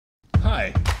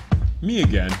Hi, me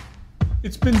again.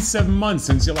 It's been 7 months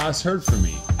since you last heard from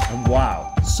me, and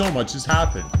wow, so much has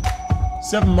happened.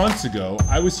 7 months ago,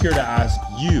 I was here to ask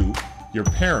you, your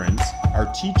parents,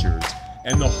 our teachers,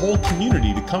 and the whole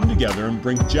community to come together and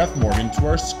bring Geoff Morgan to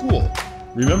our school.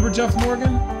 Remember Geoff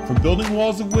Morgan from Building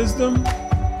Walls of Wisdom?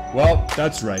 Well,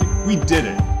 that's right, we did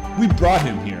it. We brought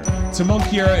him here to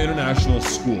Mont'Kiara International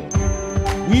School.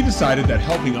 We decided that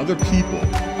helping other people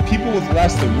with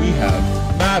less than we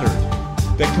have, mattered.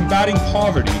 That combating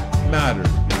poverty mattered.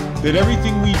 That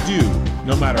everything we do,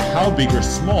 no matter how big or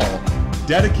small,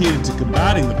 dedicated to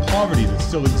combating the poverty that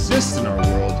still exists in our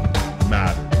world,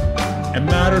 mattered. And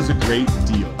matters a great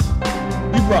deal.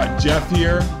 We brought Geoff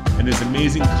here and his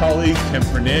amazing colleague Ken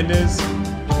Fernandez,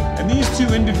 and these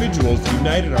two individuals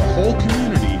united our whole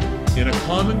community in a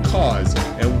common cause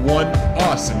and one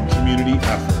awesome community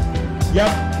effort. Yep,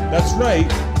 that's right.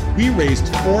 We raised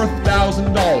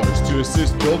 $4,000 to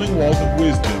assist Building Walls of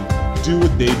Wisdom do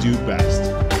what they do best,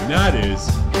 and that is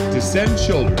to send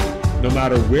children, no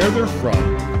matter where they're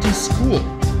from, to school,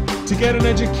 to get an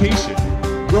education,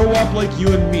 grow up like you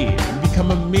and me, and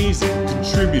become amazing,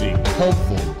 contributing,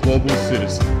 helpful global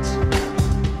citizens.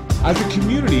 As a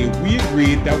community, we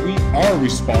agreed that we are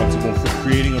responsible for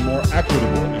creating a more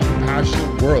equitable and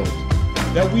compassionate world.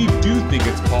 That we do think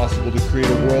it's possible to create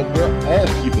a world where all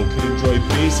people can enjoy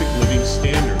basic living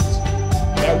standards.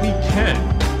 That we can,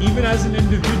 even as an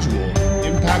individual,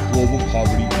 impact global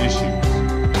poverty issues.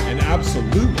 And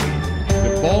absolutely,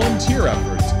 that volunteer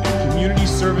efforts and community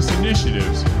service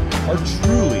initiatives are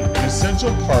truly an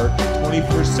essential part of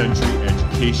 21st century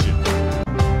education.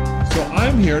 So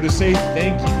I'm here to say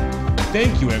thank you.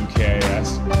 Thank you,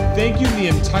 MKIS. Thank you to the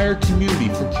entire community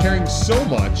for caring so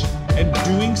much and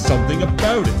doing something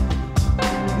about it.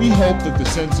 We hope that the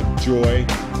sense of joy,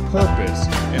 purpose,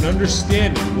 and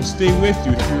understanding will stay with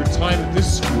you through your time at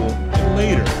this school and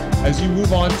later as you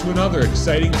move on to another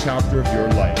exciting chapter of your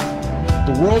life.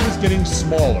 The world is getting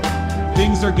smaller,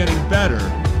 things are getting better,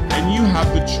 and you have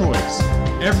the choice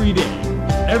every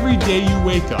day you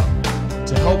wake up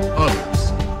to help others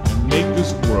and make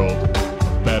this world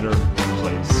a better